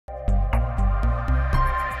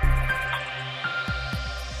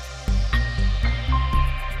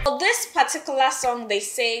this particular song, they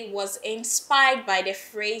say, was inspired by the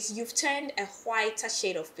phrase, "You've turned a whiter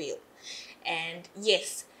shade of pale." And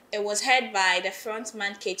yes, it was heard by the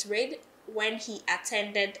frontman Kate Reid when he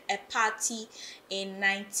attended a party in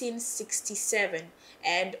 1967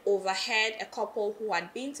 and overheard a couple who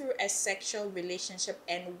had been through a sexual relationship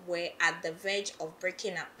and were at the verge of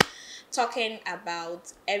breaking up, talking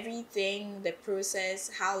about everything, the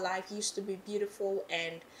process, how life used to be beautiful,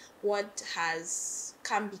 and what has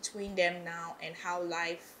come between them now, and how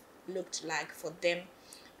life looked like for them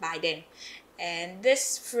by then. And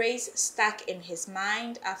this phrase stuck in his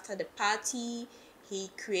mind. After the party, he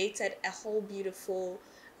created a whole beautiful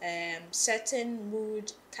certain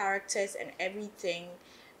mood, characters, and everything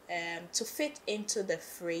to fit into the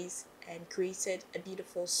phrase, and created a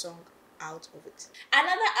beautiful song out of it.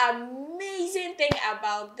 Another amazing thing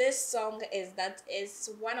about this song is that it's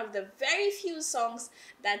one of the very few songs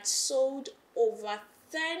that sold over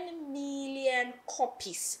 10 million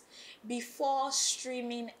copies before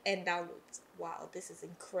streaming and downloads. Wow, this is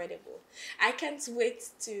incredible. I can't wait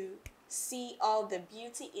to see all the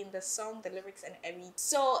beauty in the song, the lyrics, and everything.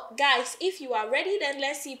 So guys, if you are ready, then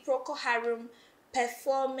let's see Procol Harum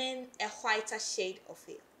performing A Whiter Shade of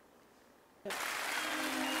Pale.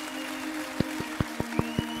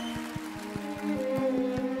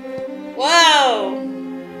 Whoa!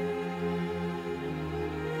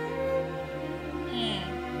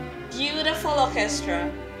 Beautiful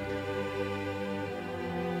orchestra.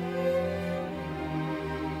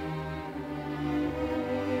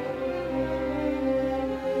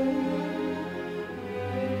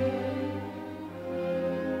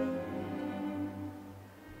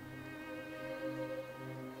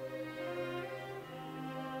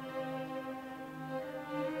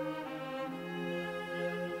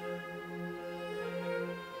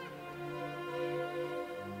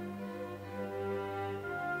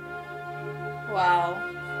 Wow.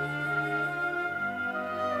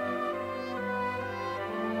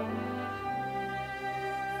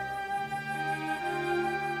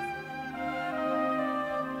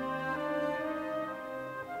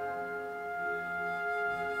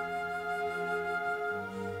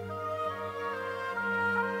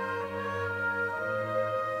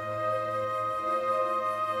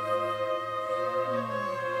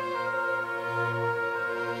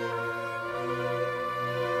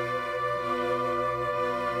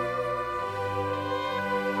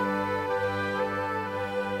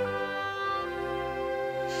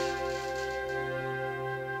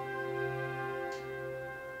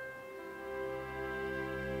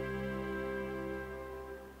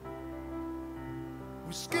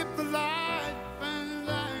 We skip the light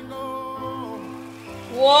and go.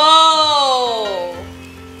 Whoa!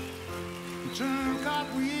 Turn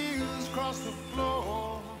cartwheels across the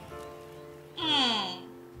floor.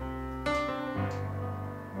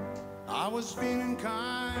 I was feeling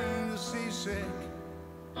kind of seasick.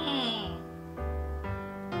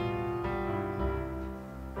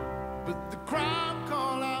 But the crowd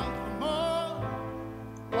called out for more.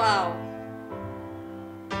 Wow.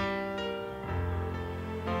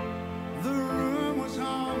 The room was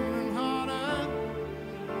humming harder.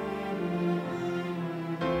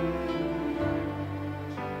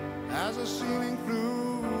 As the ceiling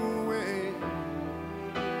flew away.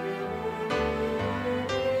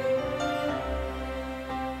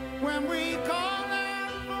 When we called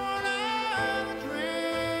out for another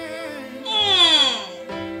drink,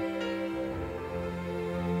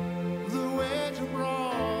 the waiter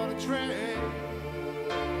brought a tray.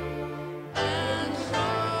 And so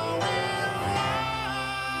it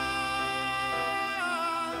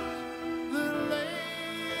was that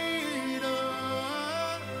later,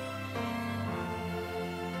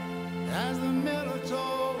 as the miller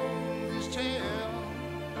told his tale,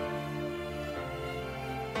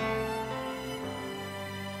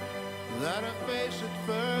 that her face at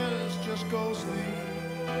first just ghostly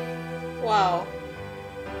Wow.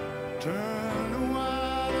 turned to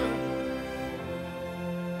whiter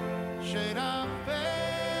shade of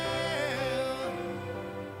pale.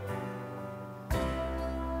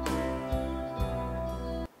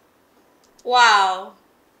 Wow.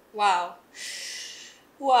 Wow.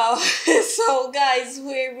 Wow. So guys,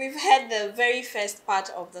 we've had the very first part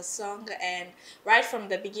of the song, and right from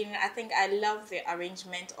the beginning, I think I love the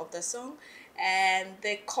arrangement of the song, and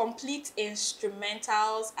the complete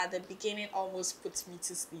instrumentals at the beginning almost puts me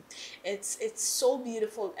to sleep. It's so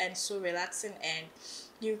beautiful and so relaxing, and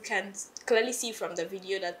you can clearly see from the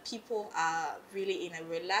video that people are really in a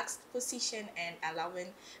relaxed position and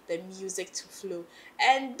allowing the music to flow.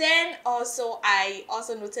 And then also I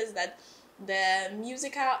also noticed that the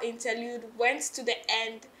musical interlude went to the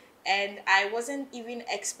end and I wasn't even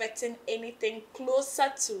expecting anything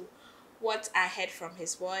closer to what I heard from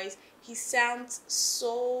his voice. He sounds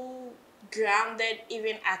so grounded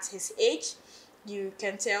even at his age. You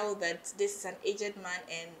can tell that this is an aged man,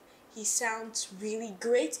 and he sounds really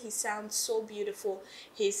great. He sounds so beautiful.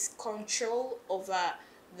 His control over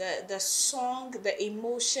the song, the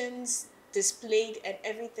emotions displayed, and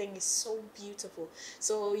everything is so beautiful.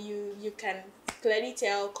 So you can clearly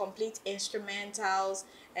tell complete instrumentals,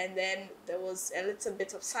 and then there was a little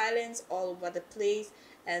bit of silence all over the place,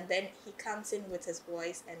 and then he comes in with his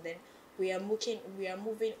voice, and then we are moving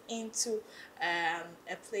into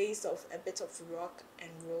a place of a bit of rock and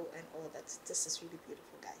roll and all that. This is really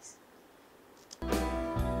beautiful, guys.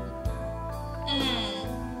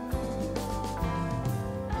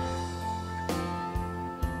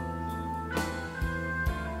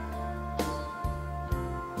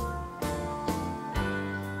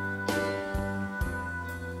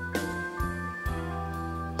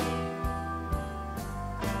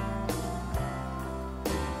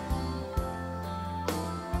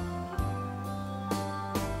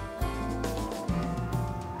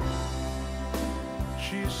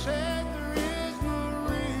 She said there is no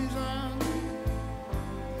reason,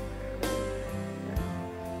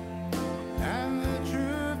 and the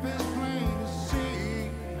truth is plain to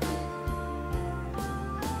see.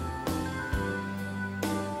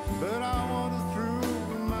 But I wanted through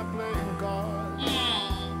with my playing cards.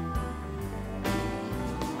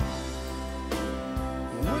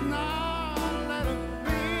 Would not let it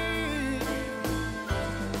be.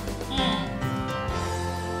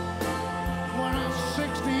 When I was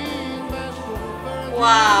 16, best for the virgin.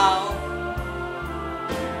 Wow.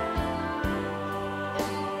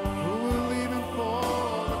 Who were leaving for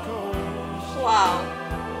the coast. Wow.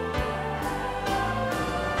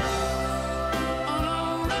 And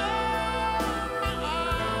although my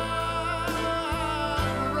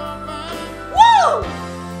eyes were open, Woo!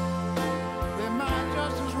 they might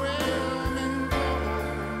just as well been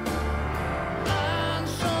closed. And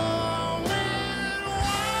so it was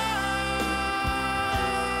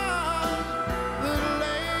that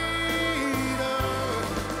later,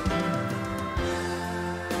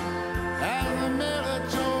 as the miller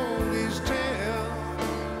told his tale,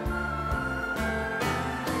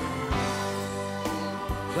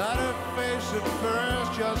 that her face at first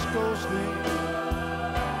just ghostly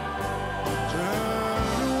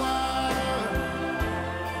turned white,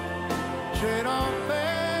 shade of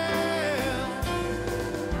pale.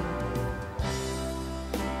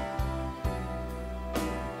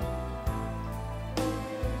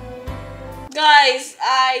 Guys,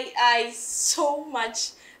 I so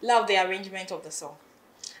much love the arrangement of the song.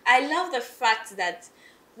 I love the fact that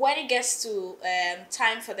when it gets to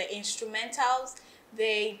time for the instrumentals,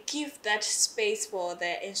 they give that space for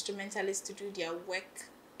the instrumentalists to do their work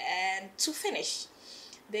and to finish.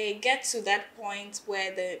 They get to that point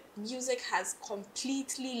where the music has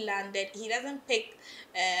completely landed. He doesn't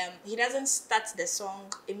start the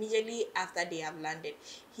song immediately after they have landed.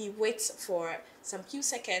 He waits for some few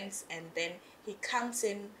seconds, and then he comes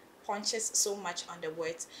in, punches so much on the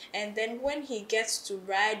words, and then when he gets to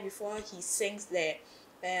right before he sings the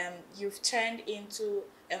you've turned into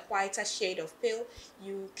a whiter shade of pale,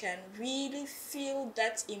 you can really feel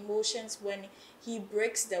that emotions when he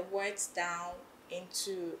breaks the words down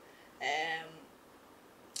into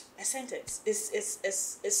a sentence.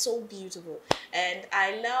 It's so beautiful, and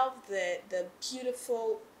I love the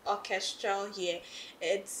beautiful orchestral here.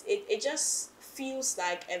 It just feels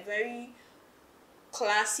like a very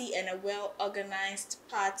classy and a well organized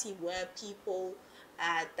party where people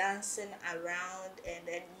are dancing around, and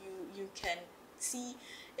then you can see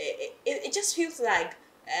it just feels like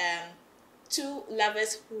two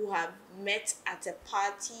lovers who have met at a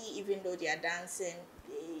party. Even though they are dancing,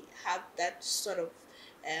 they have that sort of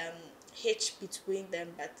hitch between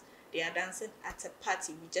them, but they are dancing at a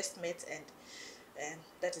party. We just met, and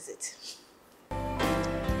that is it.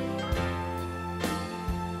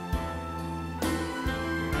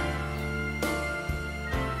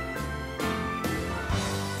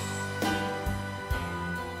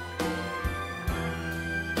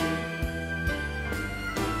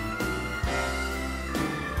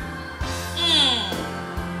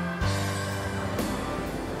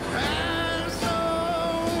 And so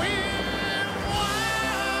it was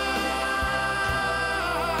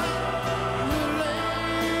later,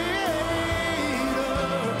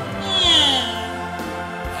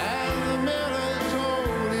 as the miller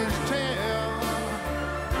told his tale,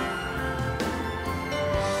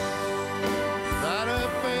 that her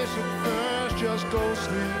face at first just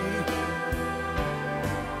ghostly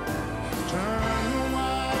turned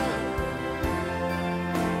white,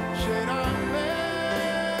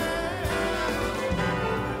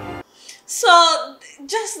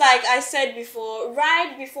 just like I said before,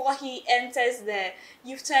 right before he enters the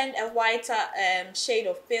 "You've turned a whiter shade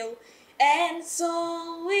of pale," and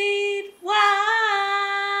so it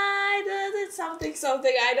why does it something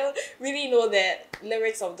something. I don't really know the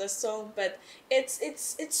lyrics of the song, but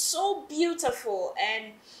it's so beautiful,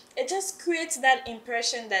 and it just creates that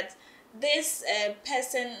impression that this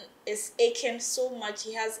person is aching so much.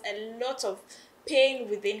 He has a lot of pain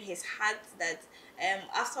within his heart that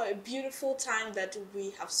after a beautiful time that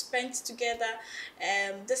we have spent together,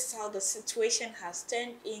 this is how the situation has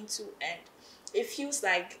turned into, and it feels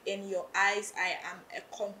like in your eyes I am a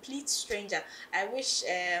complete stranger. I wish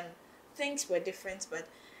things were different, but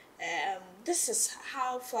this is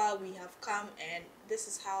how far we have come, and this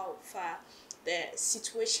is how far the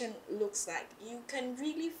situation looks like. You can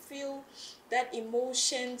really feel that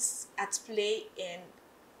emotions at play in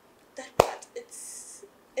that part.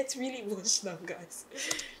 It's really emotional, guys.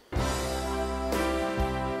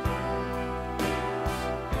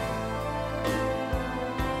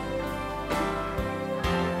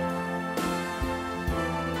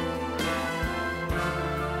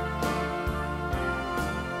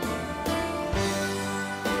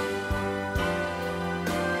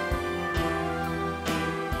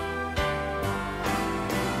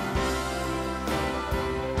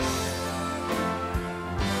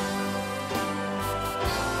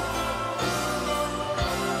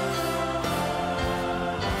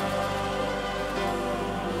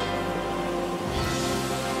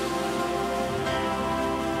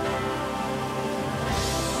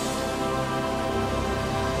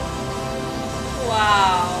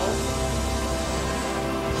 Wow.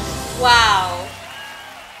 Wow.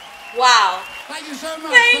 Wow. Thank you so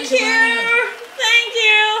much. Thank Thank you for having us. you. Thank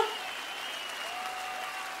you.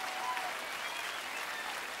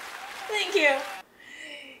 Thank you.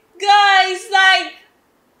 Guys, like,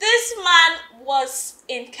 this man was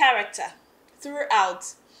in character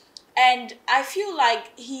throughout, and I feel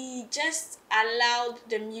like he just allowed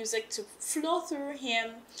the music to flow through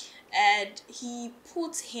him, and he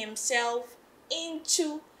put himself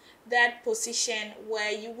into that position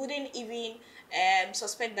where you wouldn't even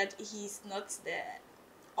suspect that he's not the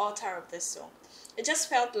author of this song. It just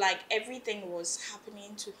felt like everything was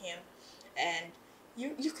happening to him, and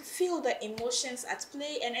you could feel the emotions at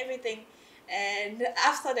play and everything. And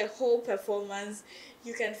after the whole performance,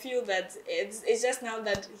 you can feel that it's just now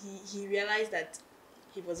that he realized that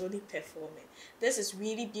he was only performing. This is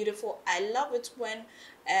really beautiful. I love it when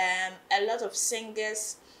a lot of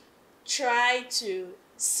singers try to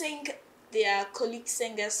sing their colleague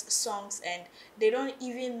singers songs, and they don't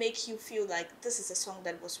even make you feel like this is a song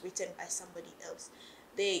that was written by somebody else.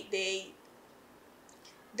 They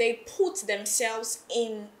put themselves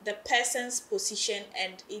in the person's position,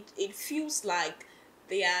 and it feels like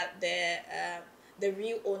they are the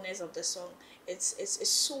real owners of the song. It's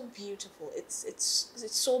so beautiful. It's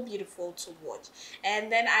so beautiful to watch.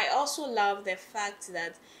 And then I also love the fact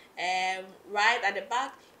that right at the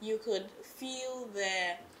back you could feel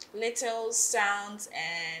the little sounds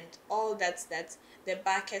and all that the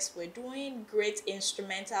backers were doing. Great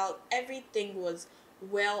instrumental. Everything was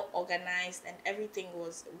well organized, and everything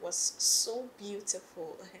was so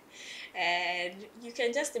beautiful. And you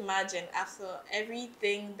can just imagine, after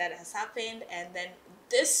everything that has happened, and then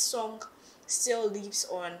this song still lives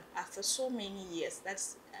on after so many years.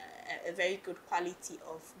 That's a very good quality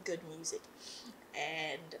of good music.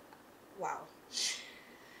 And wow.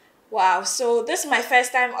 Wow, so this is my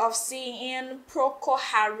first time of seeing Procol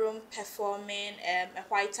Harum performing A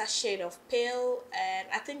Whiter Shade of Pale, and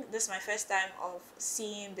I think this is my first time of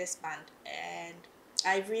seeing this band, and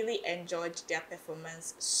I really enjoyed their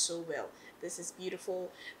performance so well. This is beautiful.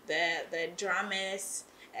 The drummers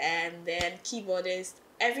and then keyboardist,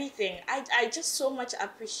 everything. I just so much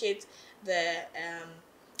appreciate the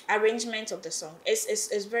arrangement of the song.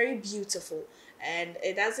 It's very beautiful, and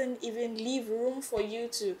it doesn't even leave room for you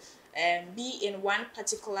to be in one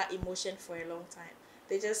particular emotion for a long time.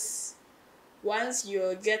 They just, once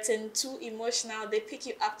you're getting too emotional, they pick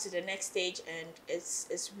you up to the next stage, and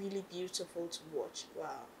it's really beautiful to watch.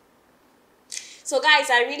 Wow. So guys,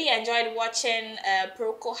 I really enjoyed watching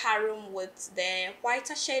Procol Harum with the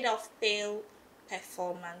Whiter Shade of Pale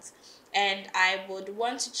performance, and I would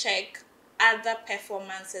want to check other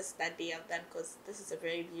performances that they have done, because this is a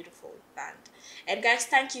very beautiful band. And guys,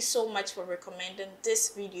 thank you so much for recommending this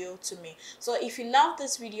video to me. So if you love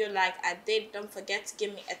this video like I did, don't forget to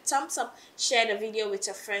give me a thumbs up, share the video with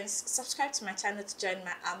your friends, subscribe to my channel to join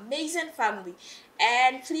my amazing family,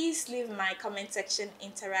 and please leave my comment section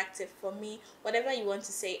interactive for me whatever you want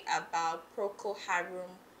to say about Procol Harum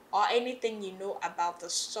or anything you know about the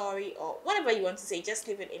story, or whatever you want to say, just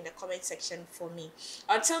leave it in the comment section for me.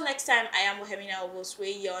 Until next time, I am Ohemina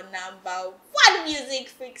Oboswe, your number one music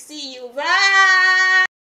freak. See you. Bye.